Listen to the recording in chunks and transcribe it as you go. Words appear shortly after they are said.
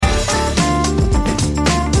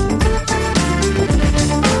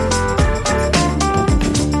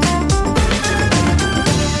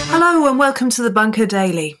welcome to the Bunker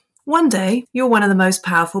Daily. One day, you're one of the most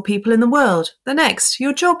powerful people in the world. The next,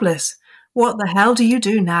 you're jobless. What the hell do you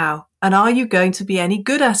do now? And are you going to be any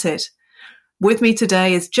good at it? With me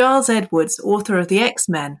today is Giles Edwards, author of The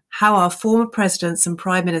X-Men, How Our Former Presidents and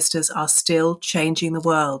Prime Ministers Are Still Changing the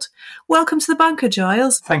World. Welcome to the Bunker,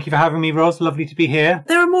 Giles. Thank you for having me, Ros. Lovely to be here.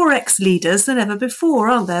 There are more ex-leaders than ever before,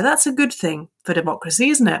 aren't there? That's a good thing for democracy,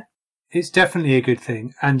 isn't it? It's definitely a good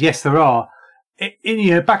thing. And yes, there are.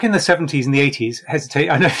 Back in the 70s and the 80s,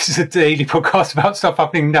 I know this is a daily podcast about stuff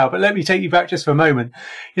happening now, but let me take you back just for a moment.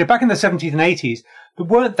 Back in the 70s and 80s, there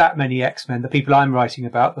weren't that many X-Men, the people I'm writing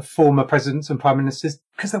about, the former presidents and prime ministers,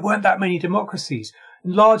 because there weren't that many democracies.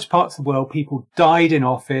 In large parts of the world, people died in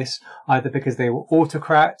office, either because they were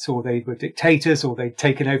autocrats or they were dictators or they'd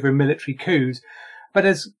taken over in military coups. But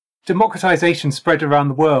as democratization spread around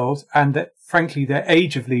the world and that, frankly, the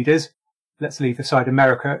age of leaders, let's leave aside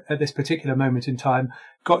America at this particular moment in time,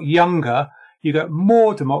 got younger, you got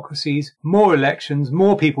more democracies, more elections,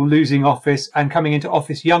 more people losing office and coming into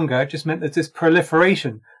office younger. It just meant that this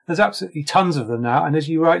proliferation. There's absolutely tons of them now. And as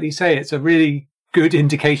you rightly say, it's a really good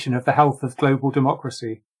indication of the health of global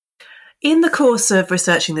democracy. In the course of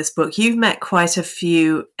researching this book, you've met quite a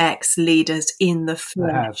few ex-leaders in the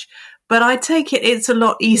flesh, but I take it's a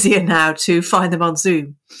lot easier now to find them on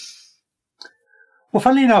Zoom. Well,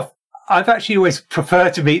 funnily enough, I've actually always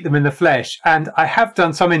preferred to meet them in the flesh, and I have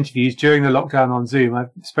done some interviews during the lockdown on Zoom. I've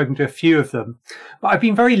spoken to a few of them, but I've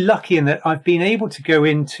been very lucky in that I've been able to go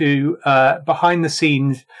into behind the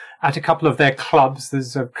scenes at a couple of their clubs.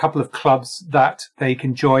 There's a couple of clubs that they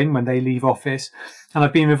can join when they leave office, and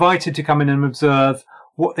I've been invited to come in and observe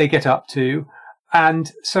what they get up to.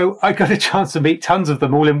 And so I got a chance to meet tons of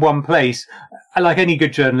them all in one place. Like any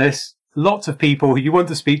good journalist, lots of people who you want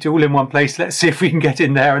to speak to all in one place. Let's see if we can get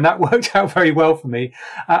in there. And that worked out very well for me.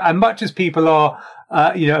 And much as people are,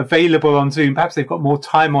 available on Zoom, perhaps they've got more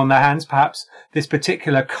time on their hands. Perhaps this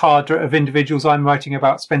particular cadre of individuals I'm writing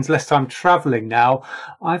about spends less time traveling now.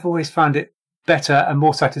 I've always found it better and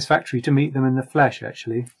more satisfactory to meet them in the flesh,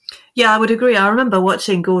 actually. Yeah, I would agree. I remember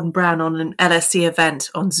watching Gordon Brown on an LSE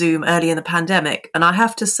event on Zoom early in the pandemic, and I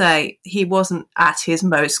have to say he wasn't at his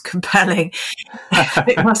most compelling.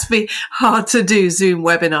 It must be hard to do Zoom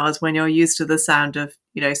webinars when you're used to the sound of,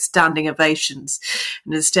 standing ovations,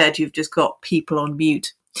 and instead you've just got people on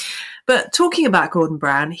mute. But talking about Gordon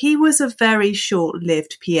Brown, he was a very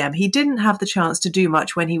short-lived PM. He didn't have the chance to do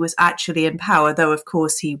much when he was actually in power, though, of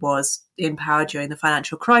course, he was in power during the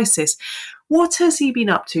financial crisis. What has he been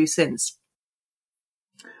up to since?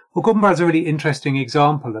 Well, Gordon Brown's a really interesting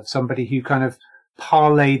example of somebody who kind of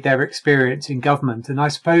parlayed their experience in government. And I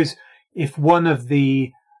suppose if one of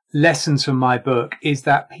the lessons from my book is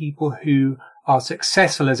that people who are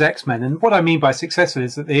successful as X-Men, and what I mean by successful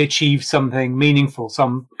is that they achieve something meaningful,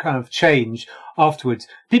 some kind of change afterwards.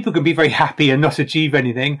 People can be very happy and not achieve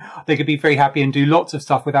anything. They could be very happy and do lots of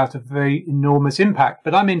stuff without a very enormous impact.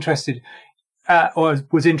 But I'm interested, or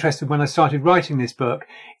was interested when I started writing this book,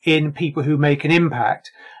 in people who make an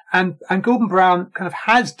impact. And Gordon Brown kind of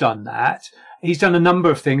has done that. He's done a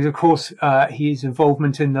number of things. Of course, his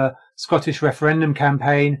involvement in the Scottish referendum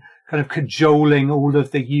campaign, kind of cajoling all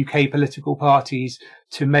of the UK political parties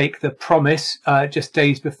to make the promise just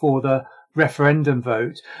days before the referendum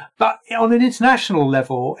vote. But on an international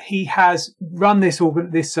level, he has run this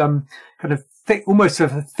kind of almost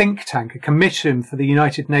of a think tank, a commission for the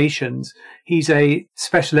United Nations. He's a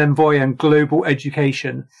special envoy on global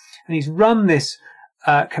education, and he's run this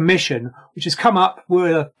commission, which has come up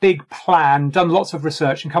with a big plan, done lots of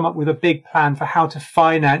research and come up with a big plan for how to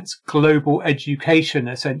finance global education,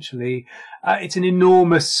 essentially. It's an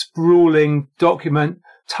enormous, sprawling document,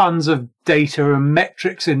 tons of data and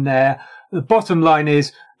metrics in there. The bottom line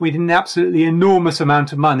is we need an absolutely enormous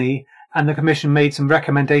amount of money, and the commission made some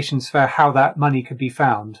recommendations for how that money could be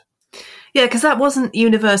found. Yeah, because that wasn't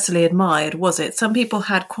universally admired, was it? Some people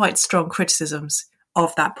had quite strong criticisms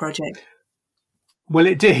of that project. Well,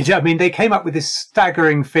 it did. I mean, they came up with this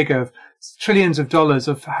staggering figure of trillions of dollars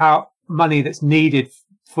of how money that's needed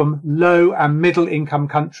from low and middle income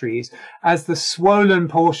countries as the swollen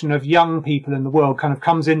portion of young people in the world kind of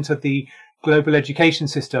comes into the global education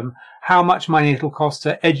system, how much money it'll cost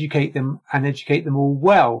to educate them and educate them all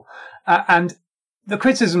well. And the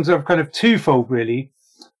criticisms are kind of twofold, really.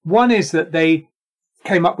 One is that they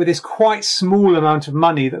came up with this quite small amount of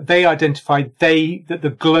money that they identified that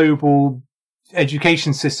the global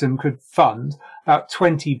education system could fund, about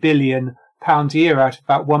 £20 billion a year out of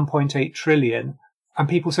about 1.8 trillion. And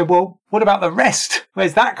people said, well, what about the rest?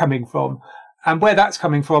 Where's that coming from? And where that's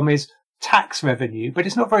coming from is tax revenue. But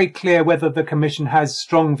it's not very clear whether the Commission has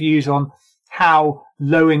strong views on how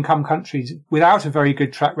low-income countries, without a very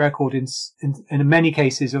good track record in many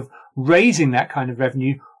cases of raising that kind of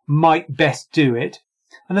revenue, might best do it.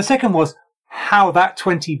 And the second was how that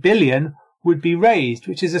 20 billion would be raised,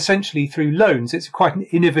 which is essentially through loans. It's quite an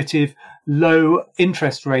innovative, low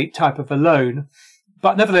interest rate type of a loan.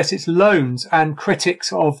 But nevertheless, it's loans, and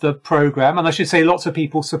critics of the programme, and I should say lots of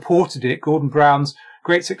people supported it. Gordon Brown's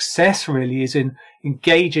great success really is in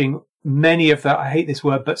engaging many of the, I hate this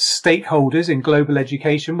word, but stakeholders in global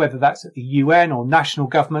education, whether that's at the UN or national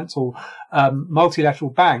governments or multilateral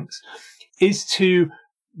banks, is to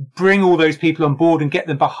bring all those people on board and get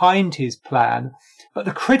them behind his plan. But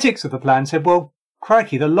the critics of the plan said, well,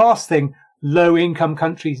 crikey, the last thing low-income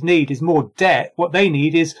countries need is more debt. What they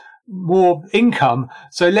need is more income.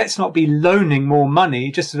 So let's not be loaning more money,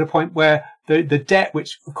 just to the point where the debt,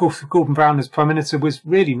 which of course Gordon Brown as Prime Minister was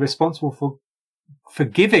really responsible for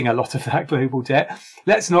forgiving a lot of that global debt.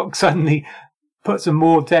 Let's not suddenly put some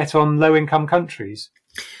more debt on low-income countries.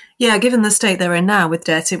 Yeah, given the state they're in now with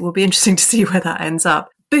debt, it will be interesting to see where that ends up.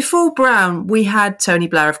 Before Brown, we had Tony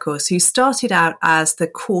Blair, of course, who started out as the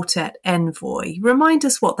Quartet envoy. Remind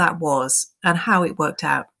us what that was and how it worked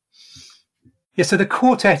out. Yeah, so the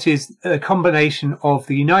Quartet is a combination of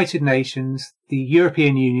the United Nations, the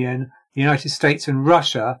European Union, the United States and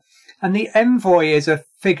Russia. And the envoy is a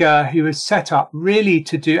figure who is set up really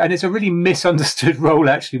to do, and it's a really misunderstood role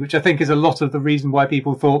actually, which I think is a lot of the reason why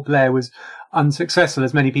people thought Blair was unsuccessful,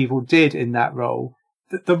 as many people did in that role.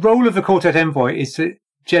 The role of the Quartet envoy is to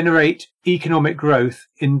generate economic growth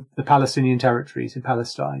in the Palestinian territories in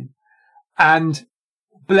Palestine. And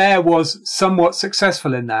Blair was somewhat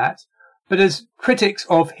successful in that. But as critics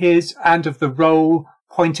of his and of the role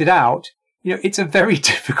pointed out, it's a very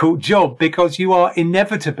difficult job because you are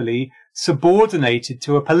inevitably subordinated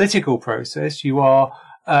to a political process. You are,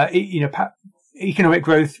 economic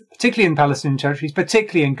growth, particularly in Palestinian territories,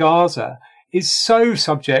 particularly in Gaza, is so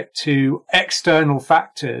subject to external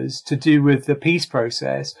factors to do with the peace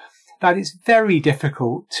process that it's very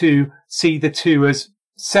difficult to see the two as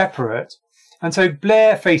separate. And so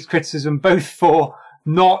Blair faced criticism both for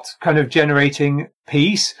not kind of generating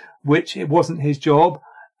peace, which it wasn't his job,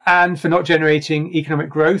 and for not generating economic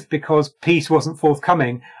growth because peace wasn't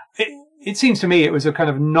forthcoming. It seems to me it was a kind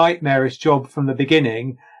of nightmarish job from the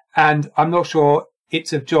beginning, and I'm not sure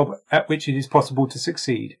it's a job at which it is possible to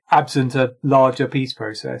succeed, absent a larger peace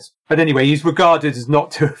process. But anyway, he's regarded as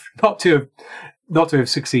not to have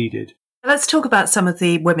succeeded. Let's talk about some of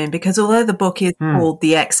the women, because although the book is called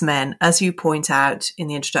The X-Men, as you point out in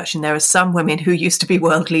the introduction, there are some women who used to be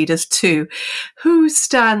world leaders too. Who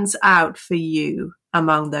stands out for you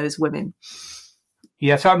among those women?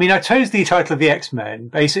 Yeah, so I chose the title of The X-Men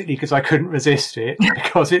basically because I couldn't resist it,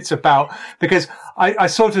 because I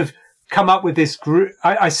sort of come up with this group.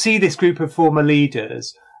 I see this group of former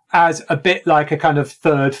leaders as a bit like a kind of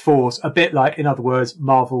third force, a bit like, in other words,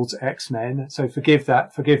 Marvel's X-Men. So forgive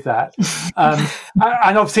that.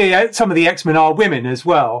 And obviously some of the X-Men are women as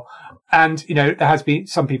well. And, there has been,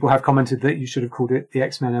 some people have commented that you should have called it the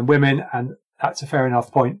X-Men and women. And that's a fair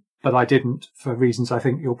enough point, but I didn't, for reasons I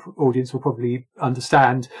think your audience will probably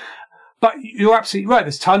understand. But you're absolutely right.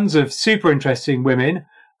 There's tons of super interesting women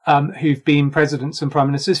who've been presidents and prime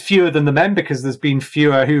ministers, fewer than the men because there's been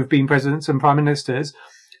fewer who've been presidents and prime ministers.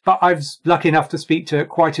 But I was lucky enough to speak to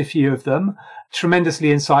quite a few of them, tremendously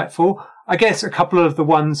insightful. I guess a couple of the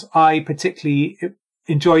ones I particularly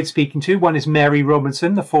enjoyed speaking to. One is Mary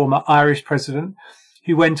Robinson, the former Irish president,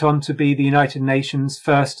 who went on to be the United Nations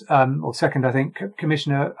first, or second, I think, High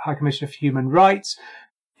Commissioner for Human Rights.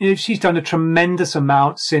 She's done a tremendous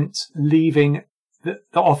amount since leaving the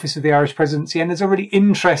office of the Irish presidency. And there's a really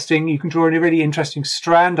interesting, you can draw a really interesting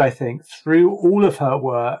strand, I think, through all of her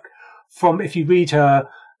work from, if you read her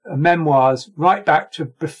memoirs, right back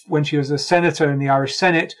to when she was a senator in the Irish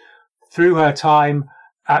Senate, through her time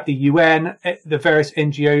at the UN, the various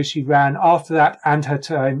NGOs she ran after that, and her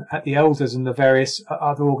time at the Elders and the various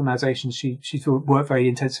other organizations. She worked very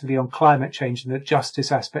intensively on climate change and the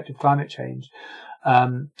justice aspect of climate change.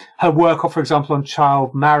 Her work, for example, on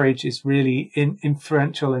child marriage is really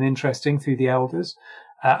influential and interesting through the Elders.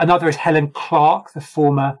 Another is Helen Clark, the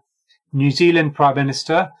former New Zealand Prime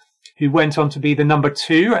Minister, who went on to be the number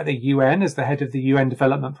 2 at the UN as the head of the UN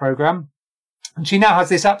Development Programme. And she now has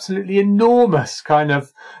this absolutely enormous kind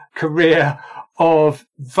of career of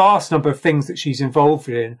vast number of things that she's involved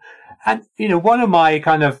in. And, one of my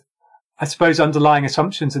kind of, I suppose, underlying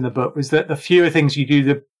assumptions in the book was that the fewer things you do,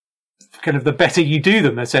 the better you do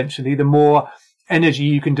them, essentially, the more energy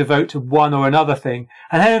you can devote to one or another thing.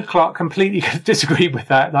 And Helen Clark completely disagreed with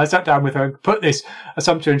that. And I sat down with her and put this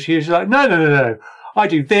assumption, and she was like, no. I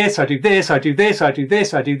do this, I do this, I do this, I do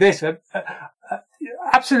this, I do this.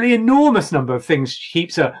 Absolutely enormous number of things she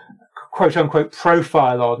keeps a quote unquote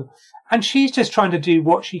profile on. And she's just trying to do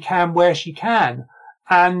what she can where she can.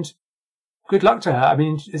 And good luck to her. I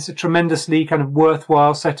mean, it's a tremendously kind of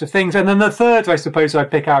worthwhile set of things. And then the third, I suppose, I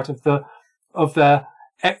pick out of the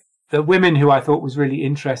women who I thought was really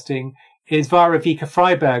interesting is Vara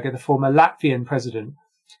Vika-Freiberger, the former Latvian president,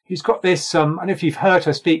 who's got this, I don't know if you've heard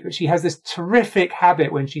her speak, but she has this terrific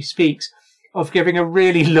habit when she speaks of giving a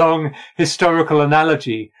really long historical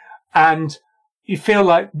analogy. And you feel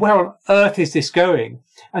like, where on earth is this going?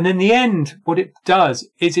 And in the end, what it does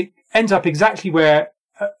is it ends up exactly where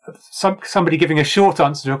somebody giving a short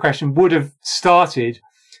answer to a question would have started,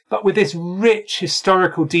 but with this rich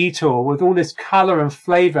historical detour, with all this colour and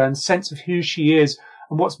flavour and sense of who she is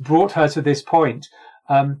and what's brought her to this point.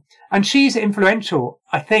 And she's influential,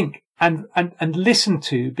 I think, and listened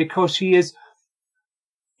to because she's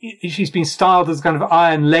been styled as kind of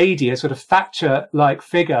Iron Lady, a sort of Thatcher-like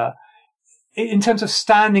figure, in terms of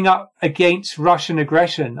standing up against Russian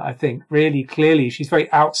aggression. I think really clearly she's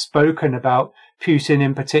very outspoken about Putin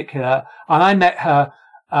in particular. And I met her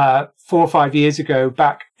 4 or 5 years ago,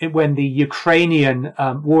 back when the Ukrainian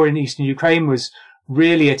war in eastern Ukraine was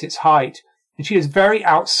really at its height. And she is very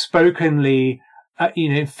outspokenly,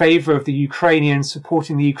 in favor of the Ukrainians,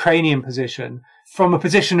 supporting the Ukrainian position from a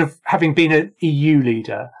position of having been an EU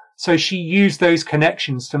leader. So she used those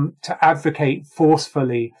connections to advocate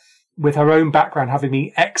forcefully with her own background, having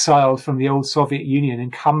been exiled from the old Soviet Union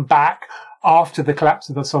and come back after the collapse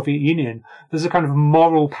of the Soviet Union. There's a kind of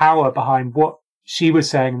moral power behind what she was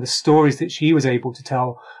saying and the stories that she was able to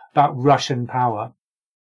tell about Russian power.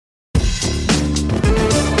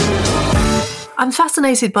 I'm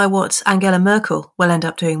fascinated by what Angela Merkel will end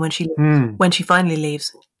up doing when she finally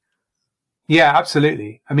leaves. Yeah,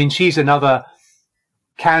 absolutely. I mean, she's another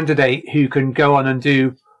candidate who can go on and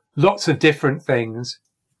do lots of different things.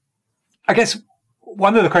 I guess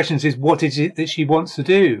one of the questions is, what is it that she wants to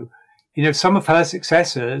do? Some of her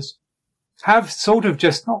successors have sort of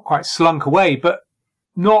just not quite slunk away, but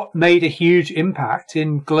not made a huge impact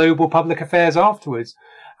in global public affairs afterwards.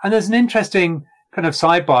 And there's an interesting kind of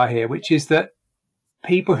sidebar here, which is that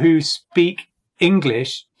people who speak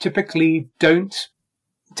English typically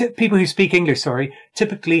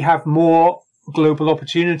have more global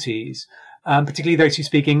opportunities, particularly those who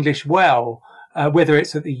speak English well, whether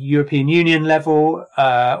it's at the European Union level,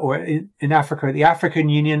 or in Africa at the African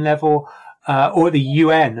Union level, or the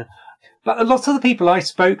UN. But a lot of the people I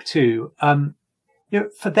spoke to,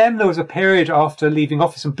 for them, there was a period after leaving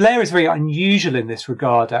office, and Blair is very unusual in this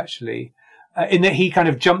regard, actually, in that he kind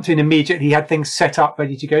of jumped in immediately. He had things set up,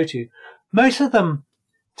 ready to go to. Most of them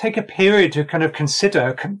take a period to kind of consider,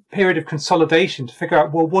 a period of consolidation to figure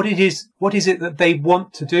out, well, what is it that they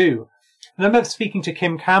want to do? And I remember speaking to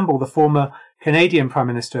Kim Campbell, the former Canadian Prime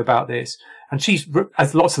Minister, about this. And she,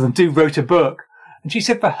 as lots of them do, wrote a book. And she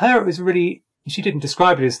said for her, it was really, she didn't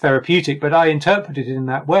describe it as therapeutic, but I interpreted it in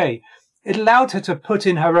that way. It allowed her to put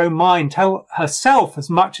in her own mind, tell herself as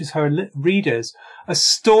much as her readers, a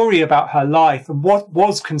story about her life and what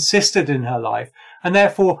was consistent in her life, and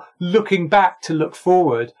therefore looking back to look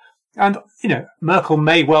forward. And, Merkel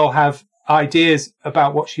may well have ideas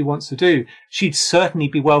about what she wants to do. She'd certainly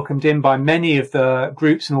be welcomed in by many of the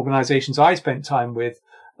groups and organizations I spent time with.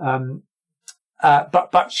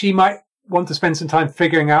 But she might want to spend some time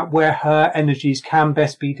figuring out where her energies can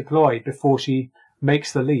best be deployed before she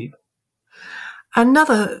makes the leap.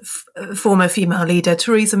 Another former female leader,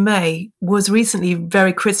 Theresa May, was recently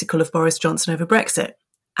very critical of Boris Johnson over Brexit.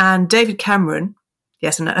 And David Cameron,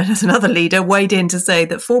 yes, and as another leader, weighed in to say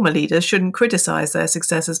that former leaders shouldn't criticise their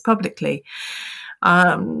successors publicly.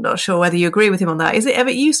 I'm not sure whether you agree with him on that. Is it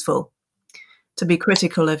ever useful to be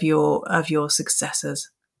critical of your successors?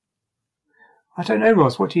 I don't know,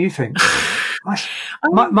 Ros. What do you think?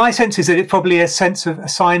 My sense is that it's probably a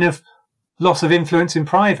sign of loss of influence in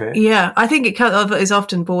private. Yeah, I think it is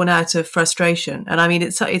often born out of frustration. And I mean,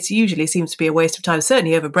 it's usually seems to be a waste of time.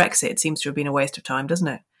 Certainly over Brexit, it seems to have been a waste of time, doesn't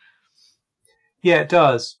it? Yeah, it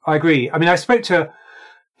does. I agree. I mean, I spoke to,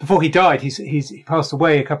 before he died, he passed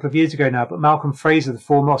away a couple of years ago now, but Malcolm Fraser, the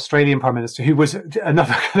former Australian Prime Minister, who was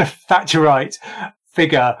another kind of Thatcherite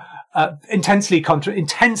figure, intensely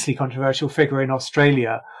controversial figure in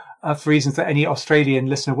Australia, for reasons that any Australian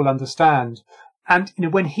listener will understand. And,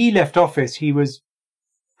 when he left office, he was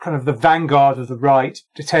kind of the vanguard of the right,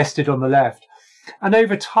 detested on the left. And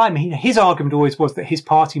over time, his argument always was that his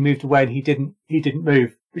party moved away and he didn't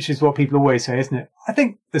move, which is what people always say, isn't it? I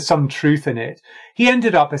think there's some truth in it. He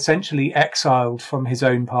ended up essentially exiled from his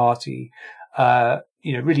own party,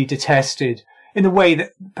 really detested in the way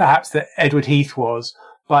that perhaps that Edward Heath was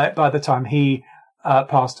by the time he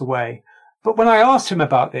passed away. But when I asked him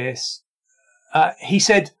about this, he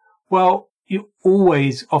said, well, you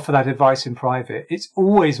always offer that advice in private. It's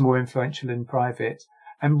always more influential in private.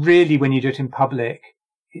 And really, when you do it in public,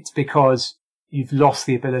 it's because you've lost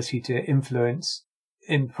the ability to influence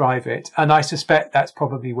in private. And I suspect that's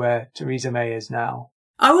probably where Theresa May is now.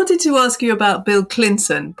 I wanted to ask you about Bill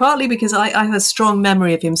Clinton, partly because I have a strong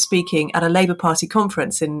memory of him speaking at a Labour Party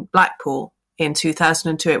conference in Blackpool in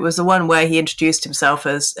 2002. It was the one where he introduced himself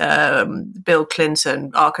as Bill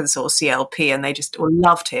Clinton, Arkansas CLP, and they just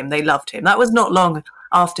loved him. They loved him. That was not long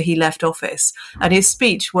after he left office. And his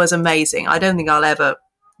speech was amazing. I don't think I'll ever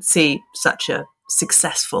see such a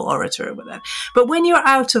successful orator with that. But when you're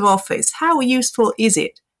out of office, how useful is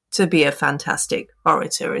it to be a fantastic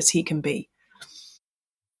orator as he can be?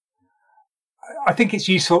 I think it's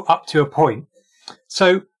useful up to a point.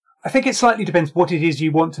 So I think it slightly depends what it is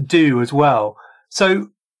you want to do as well. So,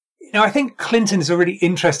 I think Clinton is a really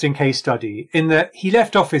interesting case study in that he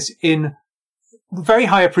left office in very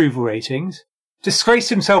high approval ratings, disgraced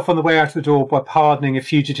himself on the way out of the door by pardoning a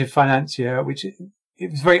fugitive financier, which it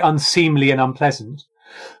was very unseemly and unpleasant.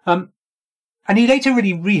 And he later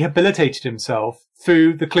really rehabilitated himself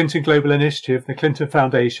through the Clinton Global Initiative, the Clinton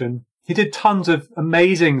Foundation. He did tons of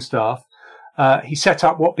amazing stuff. He set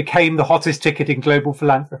up what became the hottest ticket in global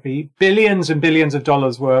philanthropy. Billions and billions of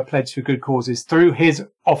dollars were pledged for good causes through his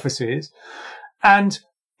offices. And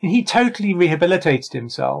he totally rehabilitated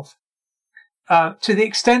himself to the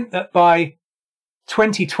extent that by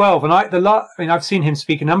 2012, and I've seen him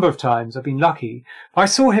speak a number of times. I've been lucky. I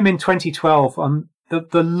saw him in 2012 on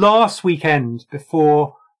the last weekend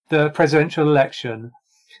before the presidential election.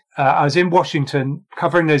 I was in Washington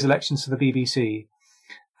covering those elections for the BBC.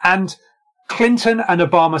 And Clinton and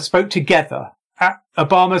Obama spoke together at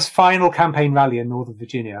Obama's final campaign rally in Northern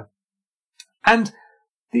Virginia. And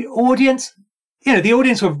the audience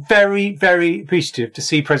were very, very appreciative to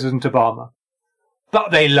see President Obama.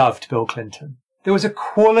 But they loved Bill Clinton. There was a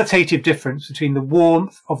qualitative difference between the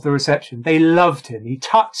warmth of the reception. They loved him. He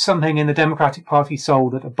touched something in the Democratic Party soul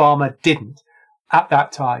that Obama didn't at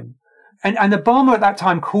that time. And Obama at that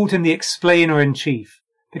time called him the explainer-in-chief.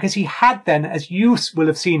 Because he had then, as you will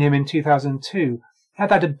have seen him in 2002, had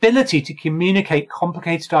that ability to communicate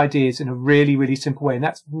complicated ideas in a really, really simple way. And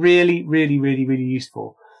that's really, really, really, really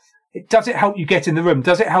useful. Does it help you get in the room?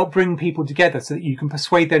 Does it help bring people together so that you can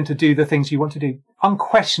persuade them to do the things you want to do?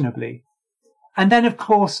 Unquestionably. And then, of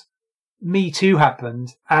course, Me Too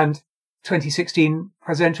happened and 2016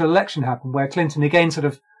 presidential election happened where Clinton again sort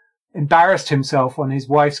of embarrassed himself on his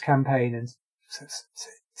wife's campaign and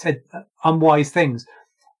said unwise things.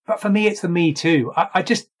 But for me, it's the Me Too. I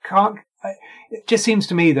just can't. It just seems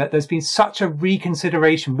to me that there's been such a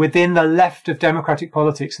reconsideration within the left of democratic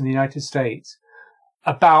politics in the United States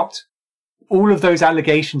about all of those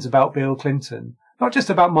allegations about Bill Clinton, not just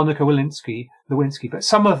about Monica Lewinsky, but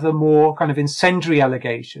some of the more kind of incendiary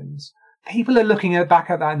allegations. People are looking back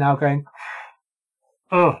at that now going,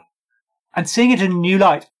 ugh, and seeing it in a new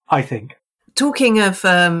light, I think. Talking of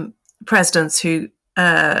presidents who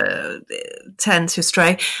tend to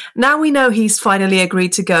stray. Now we know he's finally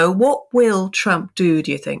agreed to go. What will Trump do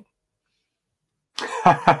you think?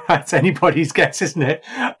 It's anybody's guess, isn't it?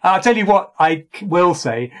 I'll tell you what I will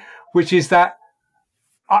say, which is that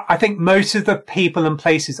I think most of the people and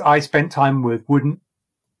places I spent time with wouldn't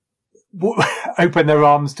open their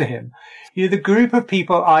arms to him. The group of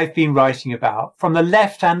people I've been writing about, from the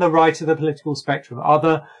left and the right of the political spectrum, are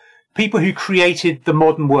the people who created the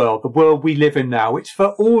modern world, the world we live in now, which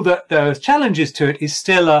for all that there's challenges to it is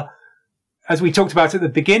still as we talked about at the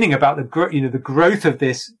beginning about the growth of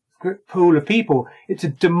this pool of people, it's a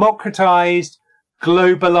democratized,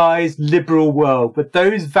 globalized, liberal world with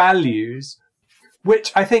those values,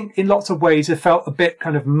 which I think in lots of ways have felt a bit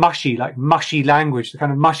kind of mushy, like mushy language, the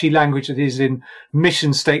kind of mushy language that is in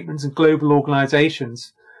mission statements and global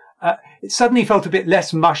organizations. It suddenly felt a bit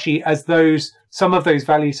less mushy as some of those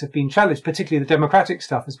values have been challenged, particularly the democratic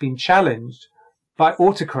stuff has been challenged by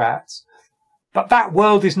autocrats. But that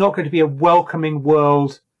world is not going to be a welcoming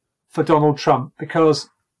world for Donald Trump because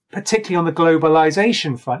particularly on the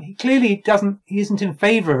globalization front, he isn't in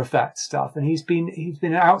favor of that stuff. And he's been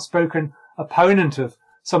an outspoken opponent of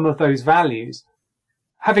some of those values.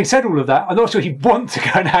 Having said all of that, I'm not sure he'd want to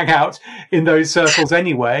go and hang out in those circles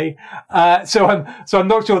anyway. So I'm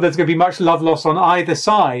not sure there's going to be much love lost on either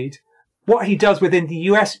side. What he does within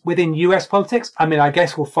US politics, I mean, I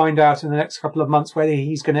guess we'll find out in the next couple of months whether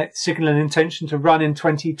he's going to signal an intention to run in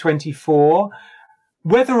 2024.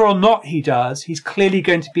 Whether or not he does, he's clearly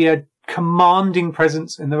going to be a commanding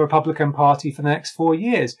presence in the Republican Party for the next 4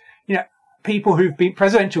 years. You know, people who've been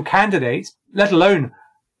presidential candidates, let alone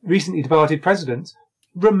recently departed presidents,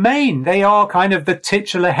 remain. They are kind of the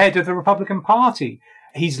titular head of the Republican Party.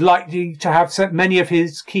 He's likely to have many of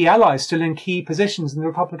his key allies still in key positions in the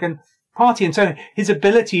Republican Party. And so his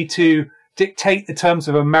ability to dictate the terms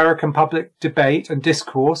of American public debate and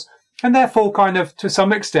discourse, and therefore kind of, to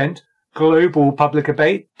some extent, global public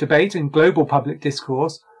debate and global public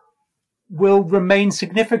discourse, will remain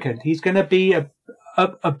significant. He's going to be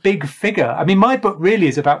a big figure. I mean, my book really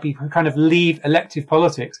is about people who kind of leave elective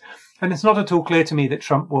politics. And it's not at all clear to me that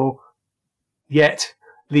Trump will yet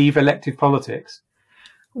leave elective politics.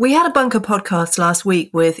 We had a Bunker podcast last week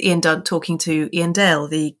with Ian Dunt talking to Ian Dale,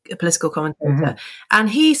 the political commentator, and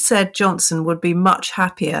he said Johnson would be much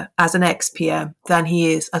happier as an ex-PM than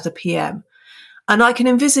he is as a PM. And I can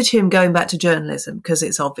envisage him going back to journalism because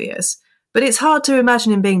it's obvious. But it's hard to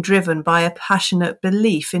imagine him being driven by a passionate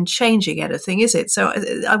belief in changing anything, is it? So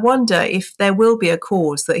I wonder if there will be a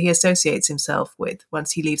cause that he associates himself with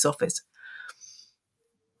once he leaves office.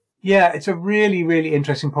 Yeah, it's a really, really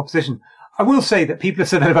interesting proposition. I will say that people have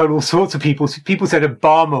said that about all sorts of people. People said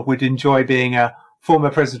Obama would enjoy being a former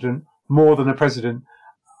president more than a president.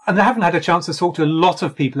 And I haven't had a chance to talk to a lot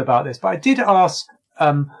of people about this, but I did ask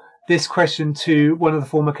this question to one of the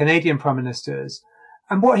former Canadian prime ministers.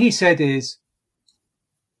 And what he said is,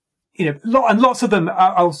 you know, and lots of them,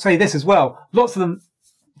 I'll say this as well, lots of them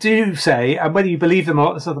do say, and whether you believe them or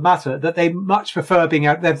not, that's another matter, that they much prefer being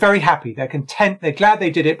out. They're very happy. They're content. They're glad they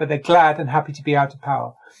did it, but they're glad and happy to be out of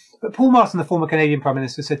power. But Paul Martin, the former Canadian Prime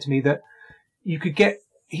Minister, said to me that you could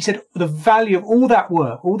he said, the value of all that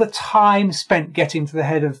work, all the time spent getting to the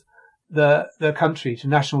head of the country, to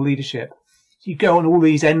national leadership. You go on all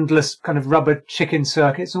these endless kind of rubber chicken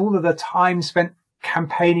circuits, all of the time spent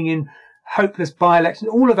campaigning in hopeless by-elections,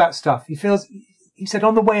 all of that stuff. He said,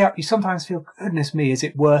 on the way up, you sometimes feel, goodness me, is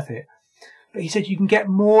it worth it? But he said, you can get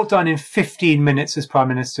more done in 15 minutes as Prime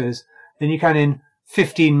Ministers than you can in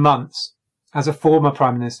 15 months as a former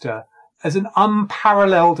Prime Minister, as an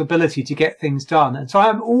unparalleled ability to get things done. And so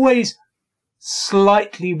I'm always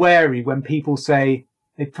slightly wary when people say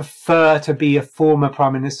they prefer to be a former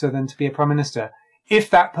Prime Minister than to be a Prime Minister, if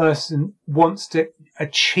that person wants to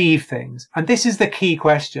achieve things. And this is the key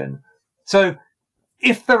question. So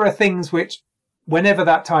if there are things which, whenever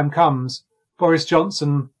that time comes, Boris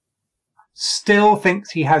Johnson still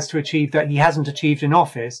thinks he has to achieve that he hasn't achieved in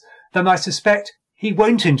office, then I suspect he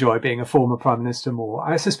won't enjoy being a former Prime Minister more.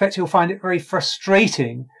 I suspect he'll find it very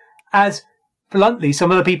frustrating, as bluntly,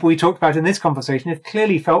 some of the people we talked about in this conversation have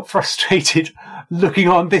clearly felt frustrated looking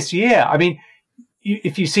on this year. I mean,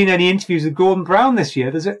 if you've seen any interviews with Gordon Brown this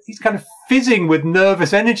year, he's kind of fizzing with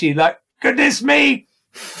nervous energy, like, goodness me,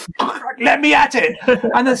 let me at it.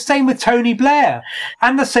 And the same with Tony Blair,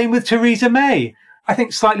 and the same with Theresa May. I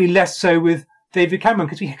think slightly less so with David Cameron,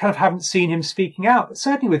 because we kind of haven't seen him speaking out, but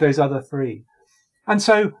certainly with those other three. And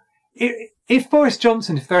so if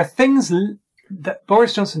there are things that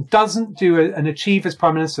Boris Johnson doesn't do and achieve as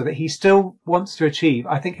Prime Minister that he still wants to achieve,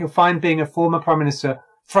 I think he'll find being a former Prime Minister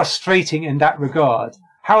frustrating in that regard.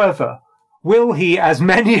 However, will he, as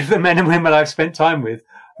many of the men and women I've spent time with,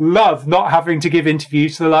 love not having to give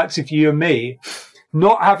interviews to the likes of you and me,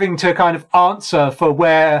 not having to kind of answer for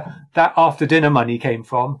where that after dinner money came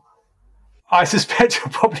from? I suspect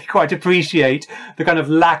he'll probably quite appreciate the kind of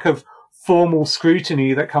lack of formal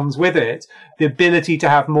scrutiny that comes with it, the ability to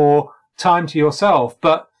have more time to yourself.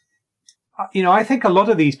 But, you know, I think a lot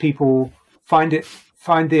of these people find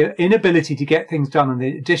the inability to get things done and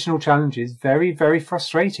the additional challenges very, very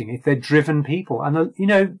frustrating if they're driven people. And, you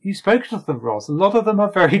know, you've spoken to them, Roz. A lot of them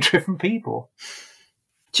are very driven people.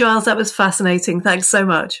 Giles, that was fascinating. Thanks so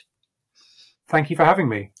much. Thank you for having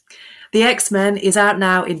me. The X-Men is out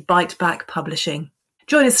now in Bite Back Publishing.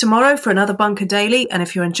 Join us tomorrow for another Bunker Daily. And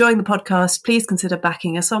if you're enjoying the podcast, please consider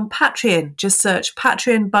backing us on Patreon. Just search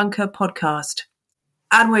Patreon Bunker Podcast.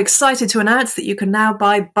 And we're excited to announce that you can now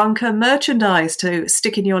buy Bunker merchandise to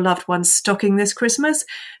stick in your loved one's stocking this Christmas.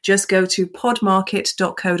 Just go to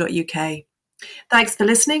podmarket.co.uk. Thanks for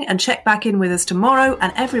listening, and check back in with us tomorrow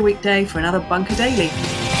and every weekday for another Bunker Daily.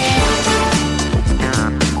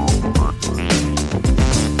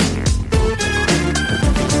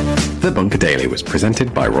 The Bunker Daily was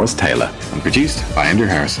presented by Roz Taylor and produced by Andrew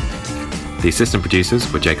Harrison. The assistant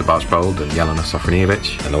producers were Jacob Archbold and Jelena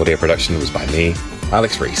Sofronijevic, and audio production was by me,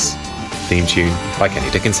 Alex Rees. Theme tune by Kenny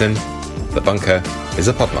Dickinson. The Bunker is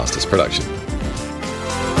a Podmasters production.